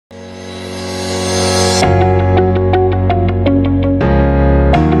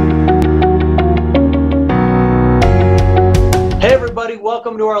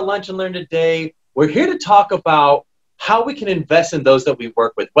to our Lunch and Learn today. We're here to talk about how we can invest in those that we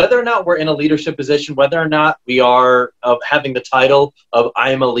work with, whether or not we're in a leadership position, whether or not we are having the title of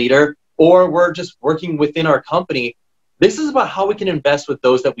I am a leader, or we're just working within our company. This is about how we can invest with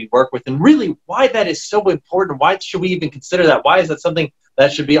those that we work with and really why that is so important. Why should we even consider that? Why is that something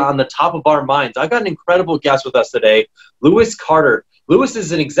that should be on the top of our minds? I've got an incredible guest with us today, Lewis Carter. Lewis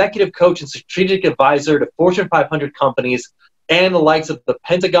is an executive coach and strategic advisor to Fortune 500 companies and the likes of the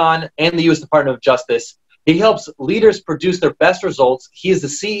Pentagon and the U.S. Department of Justice. He helps leaders produce their best results. He is the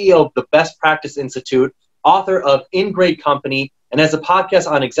CEO of the Best Practice Institute, author of In Great Company, and has a podcast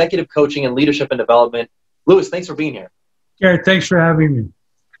on executive coaching and leadership and development. Lewis, thanks for being here. Garrett, thanks for having me.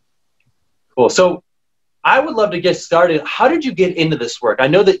 Cool. So I would love to get started. How did you get into this work? I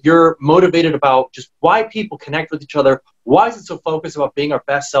know that you're motivated about just why people connect with each other. Why is it so focused about being our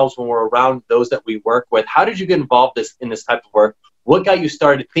best selves when we're around those that we work with? How did you get involved in this type of work? What got you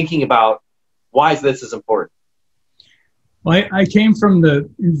started thinking about why this is important? Well, I came from the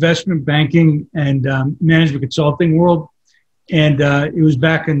investment banking and management consulting world, and it was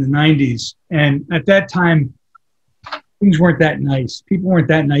back in the 90s. And at that time, things weren't that nice. People weren't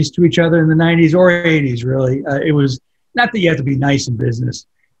that nice to each other in the 90s or 80s, really. It was not that you had to be nice in business.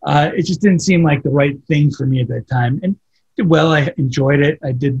 It just didn't seem like the right thing for me at that time. And well, I enjoyed it.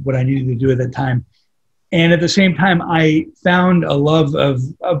 I did what I needed to do at that time. And at the same time, I found a love of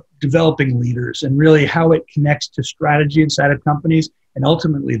developing leaders and really how it connects to strategy inside of companies and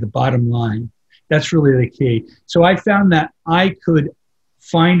ultimately the bottom line. That's really the key. So I found that I could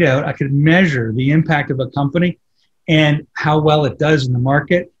I could measure the impact of a company and how well it does in the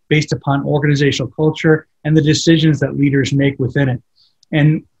market based upon organizational culture and the decisions that leaders make within it.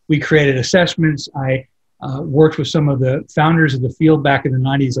 And we created assessments. I worked with some of the founders of the field back in the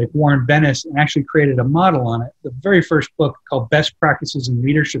 90s, like Warren Bennis, and actually created a model on it, the very first book called Best Practices in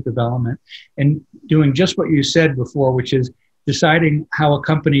Leadership Development, and doing just what you said before, which is deciding how a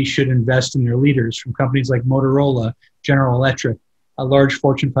company should invest in their leaders, from companies like Motorola, General Electric, a large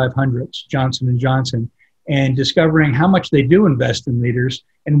Fortune 500s, Johnson & Johnson, and discovering how much they do invest in leaders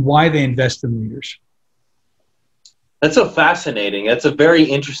and why they invest in leaders. That's so fascinating. That's a very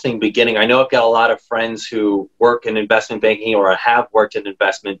interesting beginning. I know I've got a lot of friends who work in investment banking or have worked in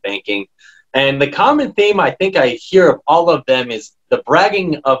investment banking. And the common theme I think I hear of all of them is the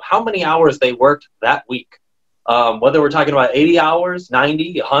bragging of how many hours they worked that week. Whether we're talking about 80 hours,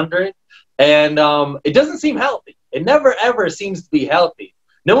 90, 100. And it doesn't seem healthy. It never, ever seems to be healthy.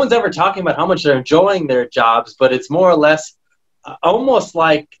 No one's ever talking about how much they're enjoying their jobs, but it's more or less almost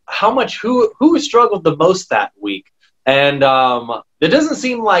like who struggled the most that week. And it doesn't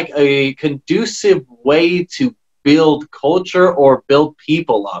seem like a conducive way to build culture or build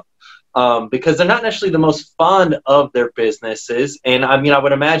people up because they're not necessarily the most fond of their businesses. And I mean, I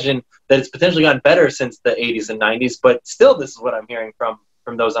would imagine that it's potentially gotten better since the 80s and 90s, but still this is what I'm hearing from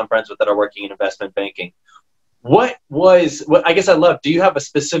those I'm friends with that are working in investment banking. What I guess I'd love, do you have a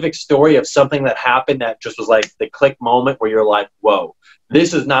specific story of something that happened that just was like the click moment where you're like, whoa,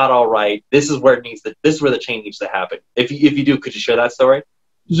 this is not all right. This is where this is where the change needs to happen. If you do, could you share that story?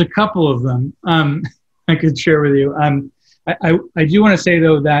 There's a couple of them I could share with you. I do want to say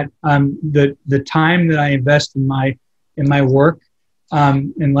though that the time that I invest in my work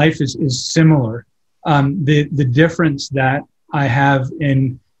in life is similar. The difference that I have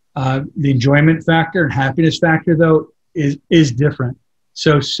in the enjoyment factor and happiness factor though is different.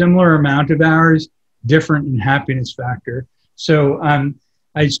 So similar amount of hours, different in happiness factor. So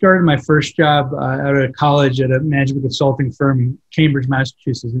I started my first job out of college at a management consulting firm in Cambridge,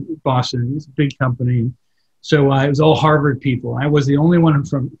 Massachusetts, Boston. It's a big company. So it was all Harvard people. I was the only one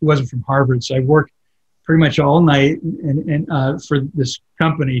who wasn't from Harvard. So I worked pretty much all night and for this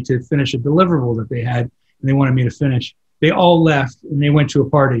company to finish a deliverable that they had, and they wanted me to finish. They all left and they went to a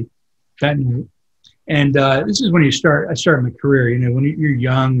party that night. And this is when I started my career, when you're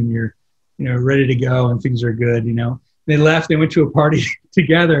young and you're, ready to go and things are good, They left, they went to a party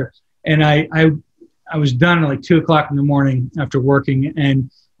together, and I was done at like 2:00 in the morning after working, and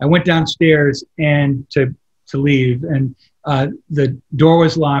I went downstairs and to leave, and the door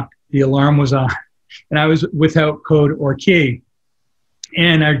was locked, the alarm was on, and I was without code or key.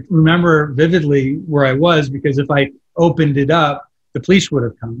 And I remember vividly where I was, because if I opened it up, the police would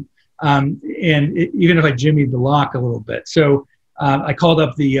have come. Even if I jimmied the lock a little bit. So I called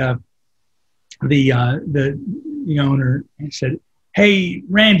up the owner and said, "Hey,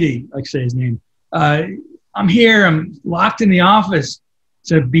 Randy," like say his name, "I'm here. I'm locked in the office.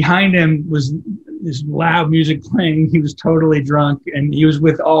 So behind him was this loud music playing. He was totally drunk, and he was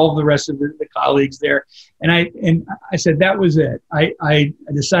with all the rest of the colleagues there. And I said, that was it. I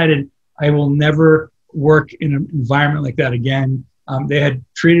decided I will never work in an environment like that again. They had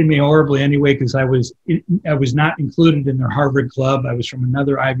treated me horribly anyway because I was not included in their Harvard club. I was from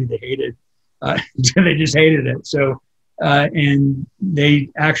another Ivy they hated. They just hated it. So, and they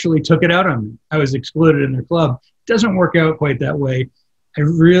actually took it out on me. I was excluded in their club. It doesn't work out quite that way. I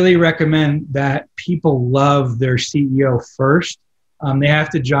really recommend that people love their CEO first. They have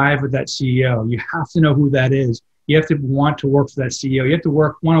to jive with that CEO. You have to know who that is. You have to want to work for that CEO. You have to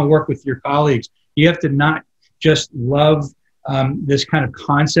want to work with your colleagues. You have to not just love this kind of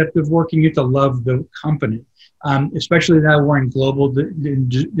concept of working. You have to love the company, especially now we're in global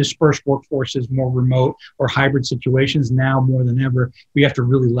dispersed workforces, more remote or hybrid situations now more than ever. We have to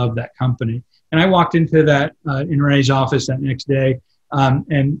really love that company. And I walked into that in Renee's office that next day,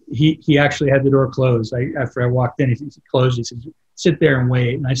 and he actually had the door closed. After I walked in, he closed. He said, "Sit there and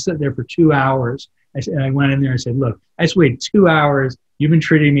wait." And I sat there for 2 hours. I went in there and said, "Look, I just waited 2 hours. You've been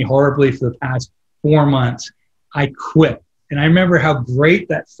treating me horribly for the past 4 months. I quit." And I remember how great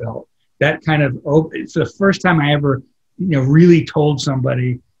that felt. That kind of, it's the first time I ever, really told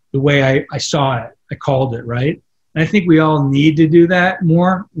somebody the way I saw it. I called it, right? And I think we all need to do that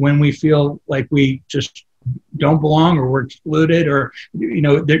more when we feel like we just don't belong or we're excluded, or,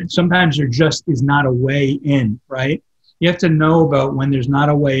 sometimes there just is not a way in, right? You have to know about when there's not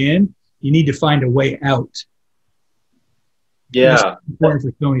a way in, you need to find a way out. Yeah. That's important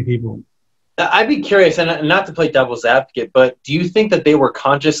for so many people. I'd be curious, and not to play devil's advocate, but do you think that they were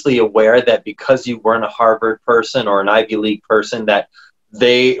consciously aware that because you weren't a Harvard person or an Ivy League person that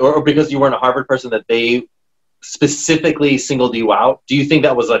or because you weren't a Harvard person that they specifically singled you out? Do you think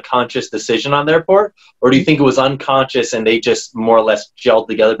that was a conscious decision on their part, or do you think it was unconscious and they just more or less gelled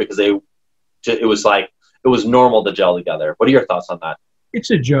together because it was normal to gel together? What are your thoughts on that? It's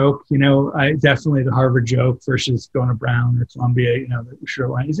a joke, I definitely the Harvard joke versus going to Brown or Columbia, the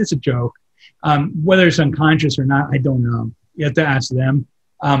Shoreline. It's a joke. Whether it's unconscious or not, I don't know. You have to ask them.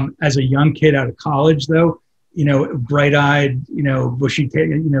 As a young kid out of college, though, bright-eyed, bushy,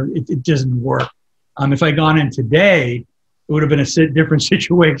 it doesn't work. If I'd gone in today, it would have been a different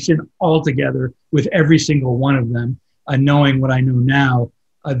situation altogether with every single one of them. Knowing what I know now,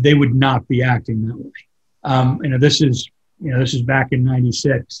 they would not be acting that way. This is back in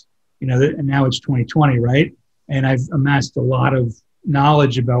 '96, and now it's 2020, right? And I've amassed a lot of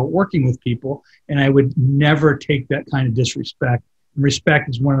knowledge about working with people, and I would never take that kind of disrespect. And respect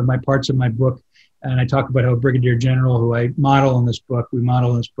is one of my parts of my book, and I talk about how Brigadier General, who I model in this book,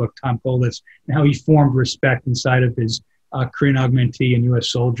 Tom Politz, and how he formed respect inside of his Korean augmentee and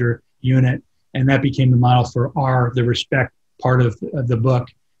U.S. soldier unit, and that became the model for the respect part of the book,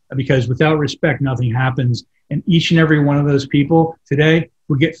 because without respect, nothing happens. And each and every one of those people today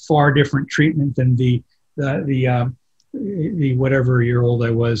would get far different treatment than the whatever year old I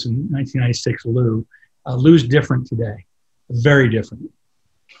was in 1996 Lou. Lou's different today, very different.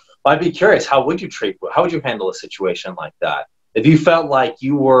 Well, I'd be curious, how would you handle a situation like that? If you felt like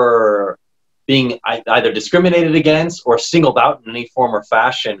you were being either discriminated against or singled out in any form or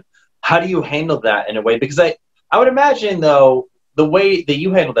fashion, how do you handle that in a way? Because I would imagine, though, the way that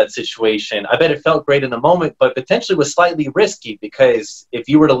you handled that situation, I bet it felt great in the moment, but potentially was slightly risky, because if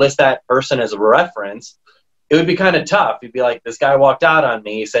you were to list that person as a reference, it would be kind of tough. You'd be like, this guy walked out on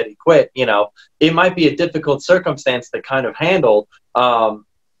me. He said he quit. It might be a difficult circumstance to kind of handle.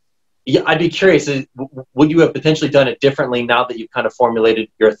 Yeah, I'd be curious, would you have potentially done it differently now that you've kind of formulated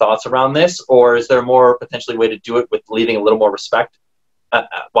your thoughts around this? Or is there more potentially way to do it with leaving a little more respect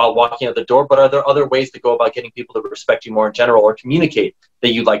while walking out the door? But are there other ways to go about getting people to respect you more in general, or communicate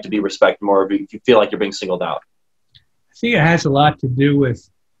that you'd like to be respected more if you feel like you're being singled out? I think it has a lot to do with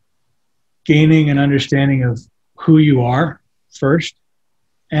gaining an understanding of who you are first,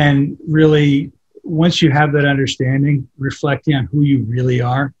 and really, once you have that understanding, reflecting on who you really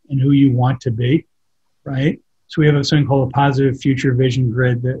are and who you want to be, right? So we have something called a positive future vision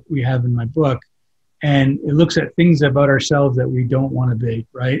grid that we have in my book, and it looks at things about ourselves that we don't want to be,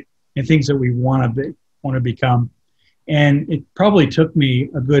 right? And things that we want to become. And it probably took me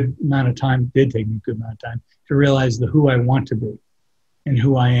a good amount of time, to realize who I want to be and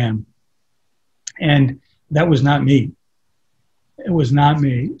who I am. And that was not me. It was not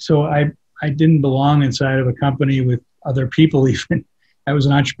me. So I didn't belong inside of a company with other people even. I was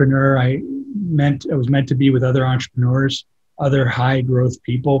an entrepreneur. I was meant to be with other entrepreneurs, other high growth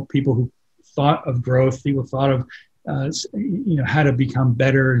people who thought of growth, people thought of how to become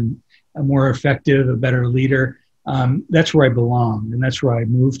better and more effective, a better leader. That's where I belonged, and that's where I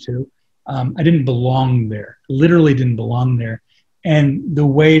moved to. I didn't belong there, literally didn't belong there. And the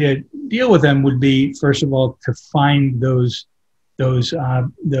way to deal with them would be, first of all, to find those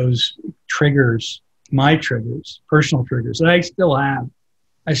triggers, my triggers, personal triggers that I still have.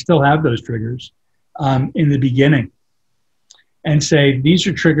 I still have those triggers in the beginning, and say, these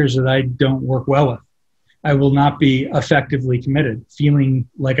are triggers that I don't work well with. I will not be effectively committed, feeling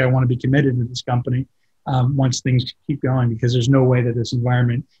like I want to be committed to this company once things keep going, because there's no way that this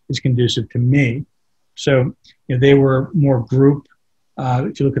environment is conducive to me. So they were more group.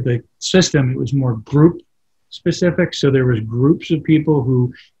 If you look at the system, it was more group specific. So there was groups of people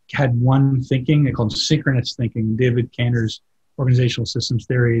who had one thinking. They called it synchronous thinking. David Kanter's organizational systems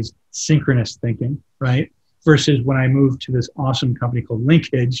theory is synchronous thinking, right? Versus when I moved to this awesome company called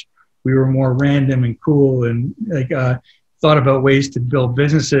Linkage, we were more random and cool, and thought about ways to build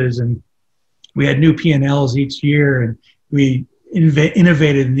businesses, and we had new P&Ls each year, and we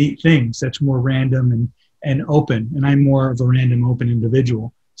innovated neat things. That's more random and open, and I'm more of a random, open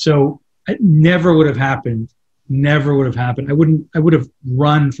individual. So it never would have happened. Never would have happened. I would have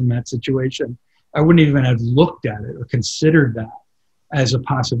run from that situation. I wouldn't even have looked at it or considered that as a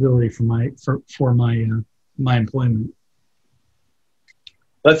possibility for my employment.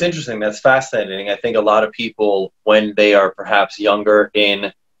 That's interesting. That's fascinating. I think a lot of people, when they are perhaps younger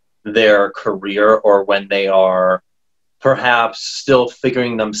in their career, or when they are perhaps still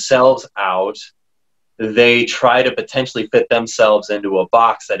figuring themselves out, they try to potentially fit themselves into a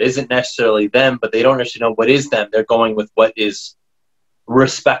box that isn't necessarily them, but they don't actually know what is them. They're going with what is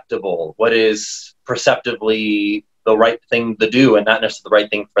respectable, what is perceptively the right thing to do, and not necessarily the right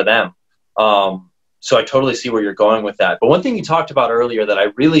thing for them. So I totally see where you're going with that. But one thing you talked about earlier that I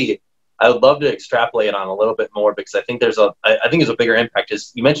would love to extrapolate on a little bit more, because I think there's a bigger impact,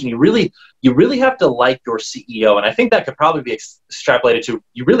 is you mentioned you really have to like your CEO. And I think that could probably be extrapolated to,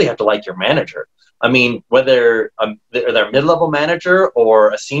 you really have to like your manager. I mean, whether they're a mid-level manager or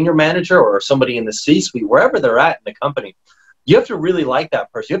a senior manager or somebody in the C-suite, wherever they're at in the company, you have to really like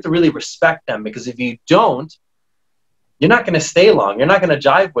that person. You have to really respect them, because if you don't, you're not going to stay long. You're not going to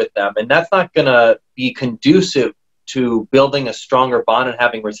jive with them. And that's not going to be conducive to building a stronger bond and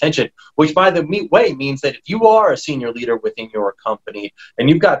having retention, which, by the way, means that if you are a senior leader within your company and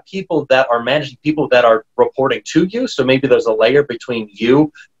you've got people that are managing people that are reporting to you, so maybe there's a layer between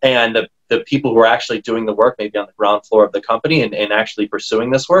you and the people who are actually doing the work, maybe on the ground floor of the company and actually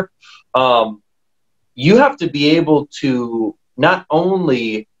pursuing this work, you have to be able to not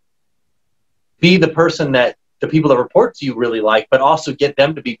only be the person that the people that report to you really like, but also get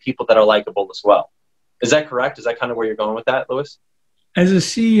them to be people that are likable as well. Is that correct? Is that kind of where you're going with that, Louis? As a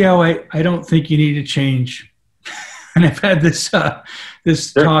CEO, I don't think you need to change. And I've had this Sure.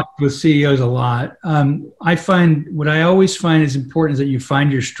 talk with CEOs a lot. What I always find is important is that you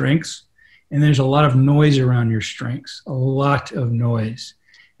find your strengths, and there's a lot of noise around your strengths, a lot of noise.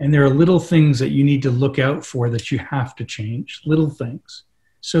 And there are little things that you need to look out for that you have to change, little things.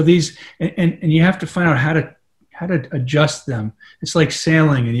 So these, and you have to find out how to adjust them. It's like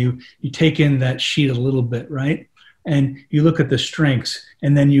sailing, and you take in that sheet a little bit, right? And you look at the strengths,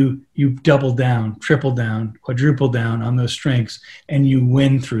 and then you double down, triple down, quadruple down on those strengths, and you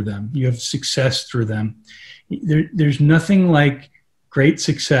win through them. You have success through them. There's nothing like great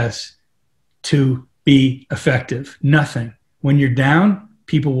success to be effective. Nothing. When you're down,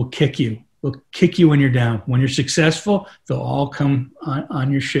 people will kick you. They'll kick you when you're down. When you're successful, they'll all come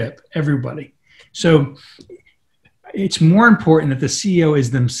on your ship, everybody. So it's more important that the CEO is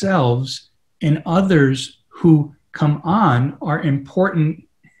themselves, and others who come on are important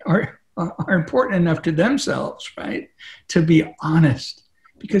enough to themselves, right? To be honest,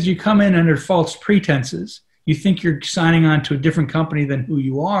 because you come in under false pretenses. You think you're signing on to a different company than who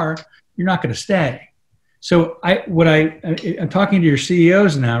you are. You're not going to stay. So I'm talking to your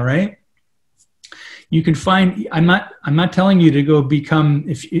CEOs now, right? You can find, I'm not telling you to go become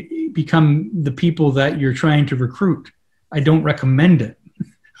the people that you're trying to recruit. I don't recommend it.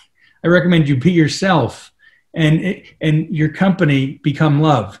 I recommend you be yourself, and your company become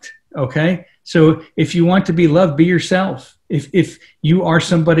loved. Okay. So if you want to be loved, be yourself. If you are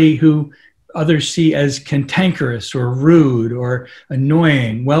somebody who others see as cantankerous or rude or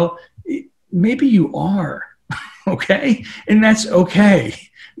annoying, well, maybe you are. Okay. And that's okay.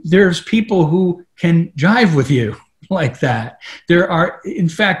 There's people who can jive with you like that. There are, in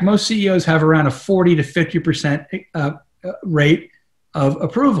fact, most CEOs have around a 40 to 50% rate of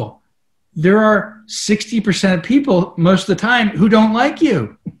approval. There are 60% of people most of the time who don't like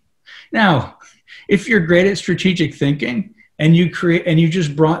you. Now, if you're great at strategic thinking and you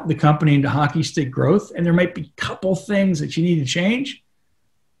just brought the company into hockey stick growth, and there might be a couple things that you need to change.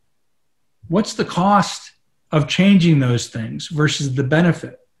 What's the cost of changing those things versus the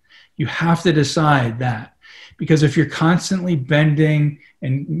benefit? You have to decide that, because if you're constantly bending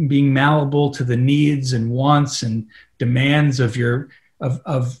and being malleable to the needs and wants and demands of your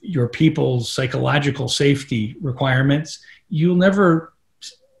people's psychological safety requirements, you'll never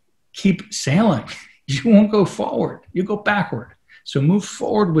keep sailing. You won't go forward. You go backward. So move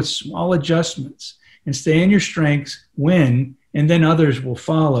forward with small adjustments and stay in your strengths, win, and then others will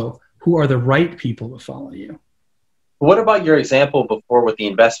follow who are the right people to follow you. What about your example before with the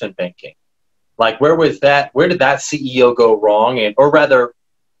investment banking? Like, where did that CEO go wrong? Or rather,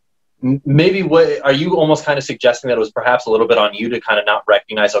 maybe are you almost kind of suggesting that it was perhaps a little bit on you to kind of not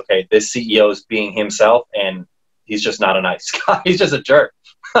recognize, okay, this CEO is being himself and he's just not a nice guy. He's just a jerk.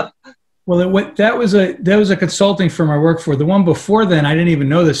 Well, that was a consulting firm I worked for. The one before then, I didn't even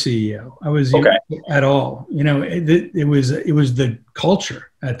know the CEO. I was at all. It was the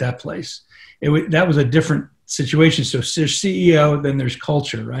culture at that place. That was a different situation. So there's CEO, then there's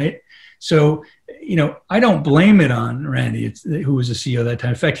culture, right? So, I don't blame it on Randy, who was the CEO at that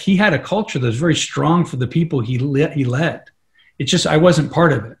time. In fact, he had a culture that was very strong for the people he led. It's just I wasn't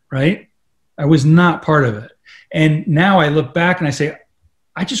part of it, right? I was not part of it. And now I look back and I say,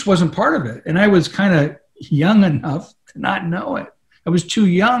 I just wasn't part of it. And I was kind of young enough to not know it. I was too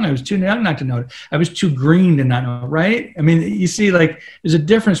young. I was too young not to know it. I was too green to not know it, right? I mean, you see, like, there's a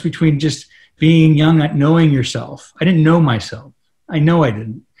difference between just being young at knowing yourself. I didn't know myself. I know I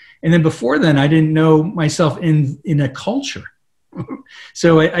didn't. And then before then, I didn't know myself in a culture.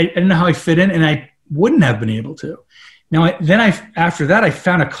 So I didn't know how I fit in, and I wouldn't have been able to. Now, after that, I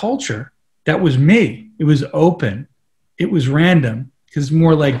found a culture that was me. It was open. It was random, because it's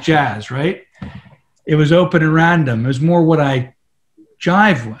more like jazz, right? It was open and random. It was more what I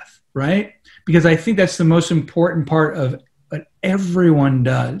jive with, right? Because I think that's the most important part of what everyone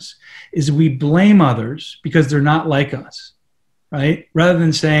does, is we blame others because they're not like us, right? Rather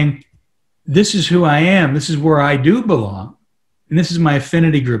than saying, this is who I am, this is where I do belong, and this is my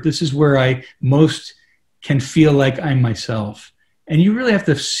affinity group, this is where I most can feel like I'm myself. And you really have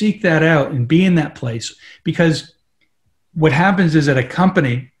to seek that out and be in that place, because what happens is, at a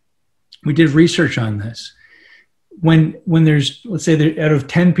company, we did research on this. When there's, let's say, out of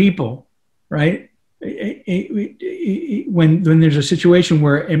 10 people, right? When there's a situation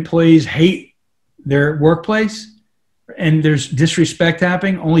where employees hate their workplace and there's disrespect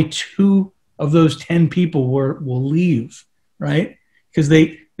happening, only 2 of those 10 people will leave, right? Because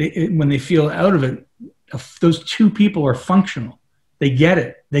when they feel out of it, those 2 people are functional. They get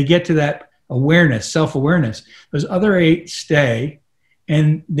it. They get to that awareness, self-awareness. Those other 8 stay,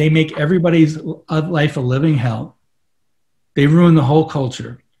 and they make everybody's life a living hell. They ruin the whole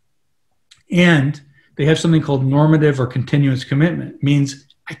culture. And they have something called normative or continuous commitment. It means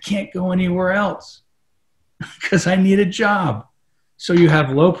I can't go anywhere else because I need a job. So you have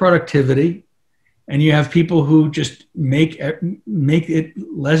low productivity, and you have people who just make it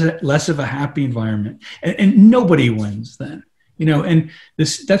less of a happy environment. And nobody wins then. And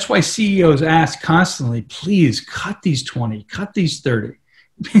that's why CEOs ask constantly, please cut these 20, cut these 30.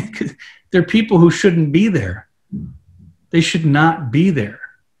 Because they're people who shouldn't be there. They should not be there.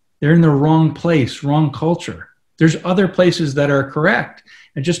 They're in the wrong place, wrong culture. There's other places that are correct.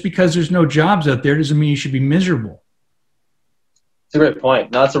 And just because there's no jobs out there doesn't mean you should be miserable. It's a great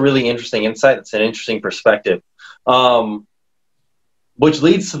point. No, that's a really interesting insight. It's an interesting perspective. Which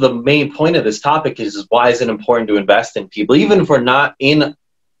leads to the main point of this topic is why is it important to invest in people? Even if we're not in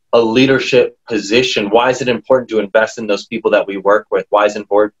a leadership position, why is it important to invest in those people that we work with? Why is it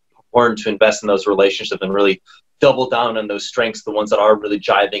important to invest in those relationships and really double down on those strengths, the ones that are really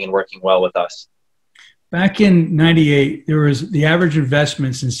jiving and working well with us? Back in '98, the average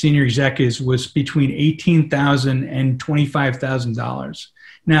investments in senior executives was between $18,000 and $25,000.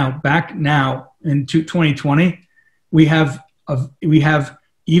 Now in 2020, we have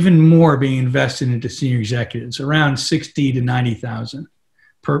even more being invested into senior executives, around 60 to 90,000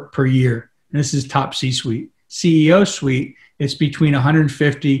 per year. And this is top C-suite. CEO suite, it's between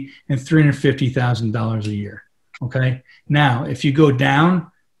 $150 and $350,000 a year. Okay. Now, if you go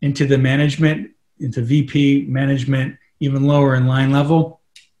down into the management, into VP management, even lower in line level,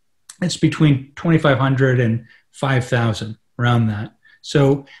 it's between 2,500 and 5,000, around that.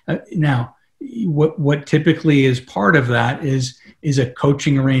 So now, what typically is part of that is a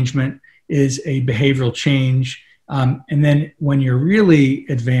coaching arrangement, is a behavioral change. And then when you're really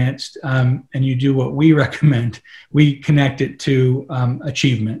advanced and you do what we recommend, we connect it to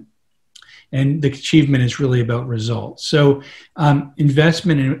achievement. And the achievement is really about results. So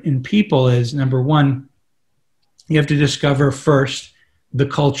investment in people is, number one, you have to discover first the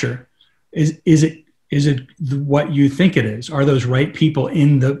culture. Is it what you think it is? Are those right people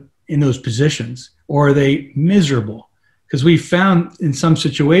in those positions, or are they miserable? Because we found in some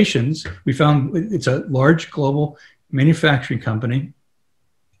situations, it's a large global manufacturing company,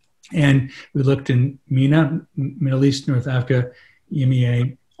 and we looked in MENA, Middle East, North Africa,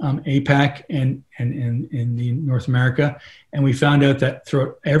 EMEA, APAC, and in the North America, and we found out that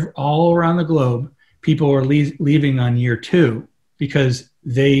all around the globe, people were leaving on year 2 because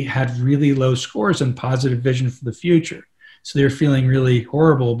they had really low scores and positive vision for the future. So they're feeling really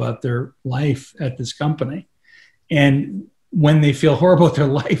horrible about their life at this company. And when they feel horrible about their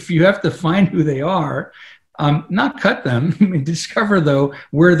life, you have to find who they are, not cut them, discover though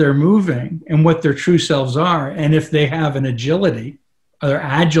where they're moving and what their true selves are. And if they have an agility, are they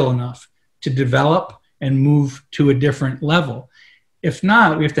agile enough to develop and move to a different level? If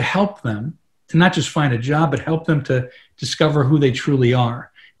not, we have to help them to not just find a job, but help them to discover who they truly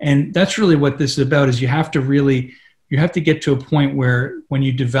are. And that's really what this is about, is you have to get to a point where when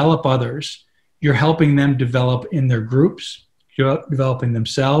you develop others, you're helping them develop in their groups, you're developing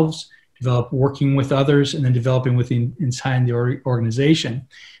themselves, develop working with others, and then developing inside the organization.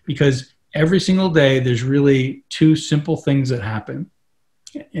 Because every single day, there's really 2 simple things that happen.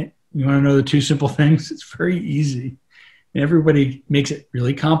 You want to know the 2 simple things? It's very easy. And everybody makes it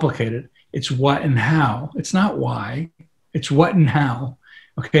really complicated. It's what and how. It's not why. It's what and how.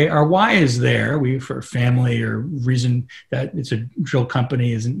 Okay, our why is there. For family or reason that it's a drill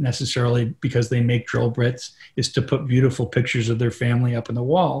company isn't necessarily because they make drill bits. Is to put beautiful pictures of their family up on the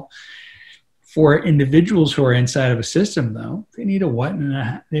wall. For individuals who are inside of a system, though, they need a what and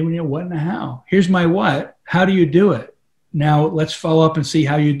a how. Here's my what. How do you do it? Now let's follow up and see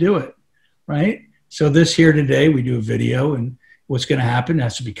how you do it, right? So this here today, we do a video, and what's going to happen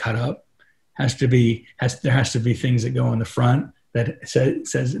has to be cut up. There has to be things that go in the front that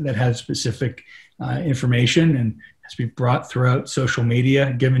says that has specific information, and has to be brought throughout social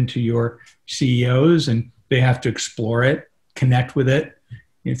media, given to your CEOs, and they have to explore it, connect with it.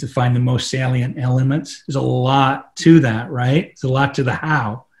 You have to find the most salient elements. There's a lot to that, right? There's a lot to the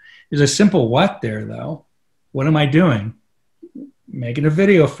how. There's a simple what there, though. What am I doing? Making a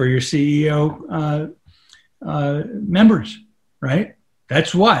video for your CEO members, right?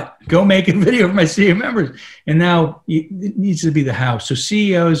 That's what. Go make a video for my CEO members. And now it needs to be the how. So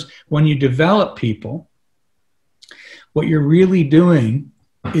CEOs, when you develop people, what you're really doing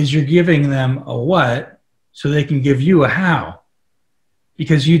is you're giving them a what so they can give you a how.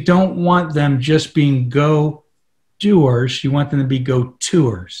 Because you don't want them just being go-doers. You want them to be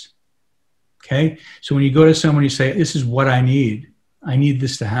go-toers. Okay? So when you go to someone, you say, this is what I need. I need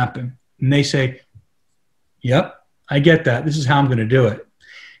this to happen. And they say, yep, I get that. This is how I'm going to do it.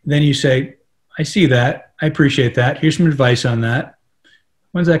 And then you say, I see that. I appreciate that. Here's some advice on that.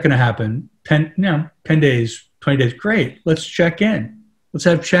 When's that going to happen? 10 days, 20 days. Great. Let's check in. Let's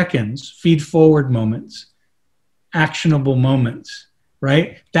have check-ins, feed forward moments, actionable moments.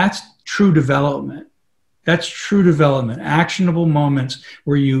 Right? That's true development. That's true development. Actionable moments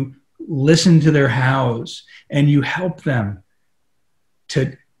where you listen to their hows and you help them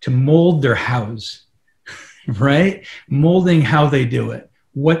to mold their hows, right? Molding how they do it.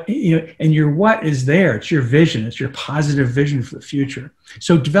 And your what is there. It's your vision. It's your positive vision for the future.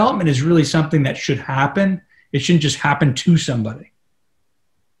 So development is really something that should happen. It shouldn't just happen to somebody.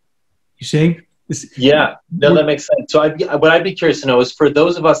 You see? Yeah, no, that makes sense. So what I'd be curious to know is, for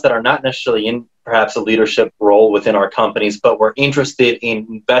those of us that are not necessarily in perhaps a leadership role within our companies, but we're interested in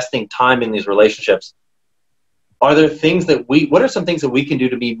investing time in these relationships, what are some things that we can do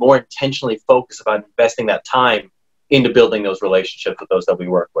to be more intentionally focused about investing that time into building those relationships with those that we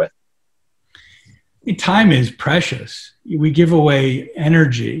work with? Time is precious. We give away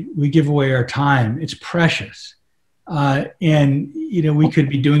energy. We give away our time. It's precious. And we could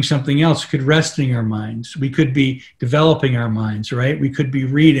be doing something else. We could resting our minds. We could be developing our minds, right? We could be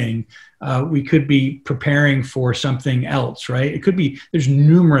reading. We could be preparing for something else, right? It could be, there's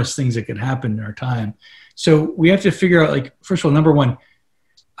numerous things that could happen in our time. So we have to figure out, first of all, number one,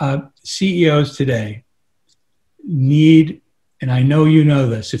 CEOs today need, and I know you know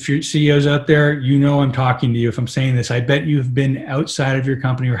this, if you're CEOs out there, I'm talking to you if I'm saying this. I bet you've been outside of your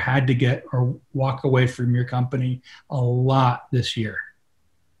company or had to get or walk away from your company a lot this year.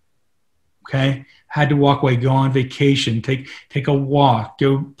 Okay? Had to walk away, go on vacation, take a walk,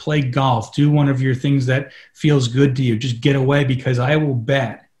 go play golf, do one of your things that feels good to you. Just get away, because I will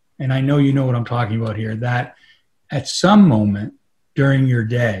bet, and I know you know what I'm talking about here, that at some moment during your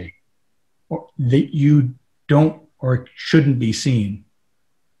day, that you don't or shouldn't be seen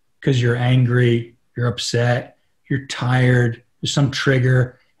because you're angry, you're upset, you're tired, there's some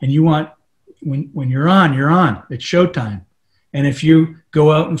trigger, and you want, when you're on, you're on. It's showtime. And if you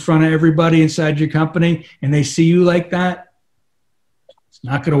go out in front of everybody inside your company and they see you like that, it's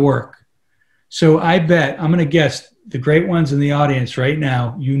not going to work. So I bet, I'm going to guess, the great ones in the audience right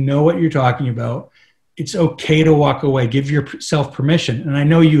now, you know what you're talking about. It's okay to walk away. Give yourself permission. And I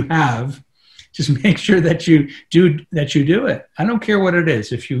know you have. Just make sure that you do it. I don't care what it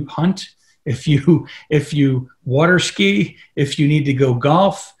is. If you hunt, if you water ski, if you need to go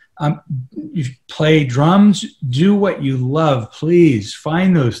golf, you play drums, do what you love. Please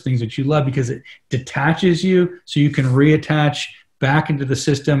find those things that you love, because it detaches you so you can reattach back into the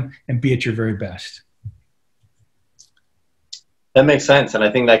system and be at your very best. That makes sense, and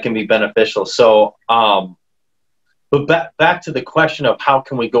I think that can be beneficial. So, but back to the question of how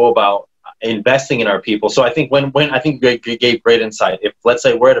can we go about investing in our people. So I think when I think you gave great insight. If, let's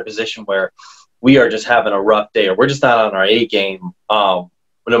say, we're at a position where we are just having a rough day, or we're just not on our A game, no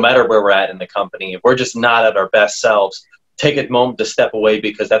matter where we're at in the company, if we're just not at our best selves, take a moment to step away,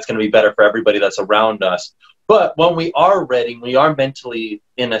 because that's going to be better for everybody that's around us. But when we are ready, we are mentally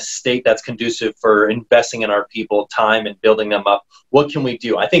in a state that's conducive for investing in our people, time, and building them up, what can we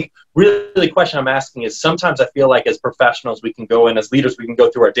do? I think really the question I'm asking is, sometimes I feel like as professionals, we can go in, as leaders, we can go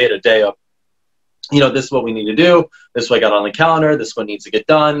through our day-to-day of, this is what we need to do. This is what I got on the calendar. This is what needs to get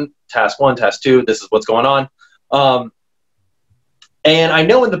done. Task 1, task 2, this is what's going on. And I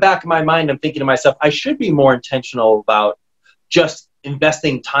know in the back of my mind, I'm thinking to myself, I should be more intentional about just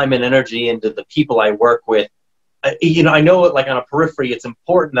investing time and energy into the people I work with. I know it, like on a periphery, it's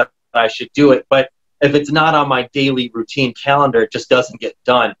important that I should do it, but if it's not on my daily routine calendar, it just doesn't get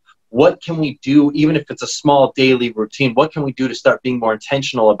done. What can we do, even if it's a small daily routine, what can we do to start being more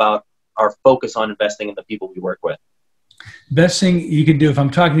intentional about our focus on investing in the people we work with? Best thing you can do, if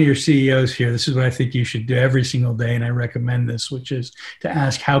I'm talking to your CEOs here, this is what I think you should do every single day, and I recommend this, which is to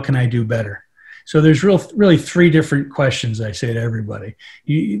ask, how can I do better? So there's really 3 different questions I say to everybody.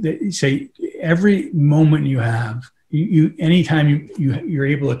 You say, every moment you have, anytime you're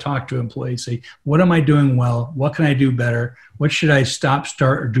able to talk to employees, say, what am I doing well? What can I do better? What should I stop,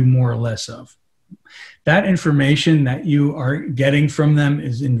 start, or do more or less of? That information that you are getting from them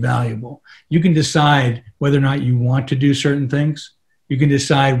is invaluable. You can decide whether or not you want to do certain things. You can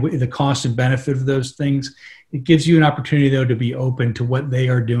decide the cost and benefit of those things. It gives you an opportunity, though, to be open to what they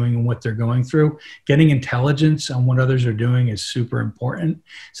are doing and what they're going through. Getting intelligence on what others are doing is super important,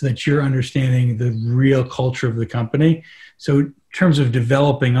 so that you're understanding the real culture of the company. So in terms of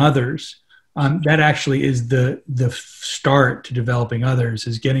developing others, that actually is the start to developing others,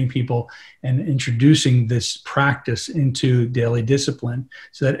 is getting people and introducing this practice into daily discipline,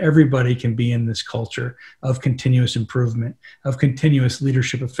 so that everybody can be in this culture of continuous improvement, of continuous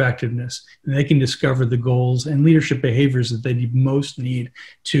leadership effectiveness, and they can discover the goals and leadership behaviors that they most need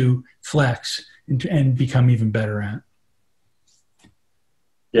to flex and become even better at.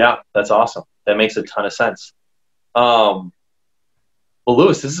 Yeah, that's awesome. That makes a ton of sense. Well,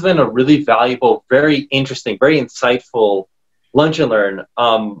 Louis, this has been a really valuable, very interesting, very insightful lunch and learn.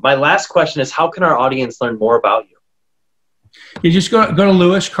 My last question is, how can our audience learn more about you? You just go to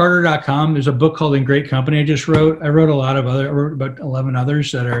lewiscarter.com. There's a book called In Great Company I just wrote. I wrote about 11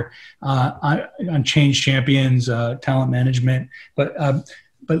 others that are on change champions, talent management. But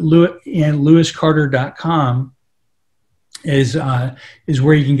lewiscarter.com is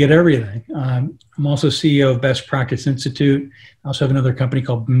where you can get everything. I'm also CEO of Best Practice Institute. I also have another company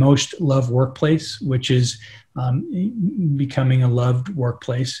called Most Loved Workplace, which is becoming a loved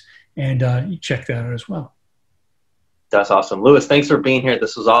workplace. And you check that out as well. That's awesome. Louis, thanks for being here.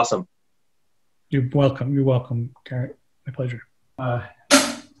 This was awesome. You're welcome. You're welcome, Garrett. My pleasure.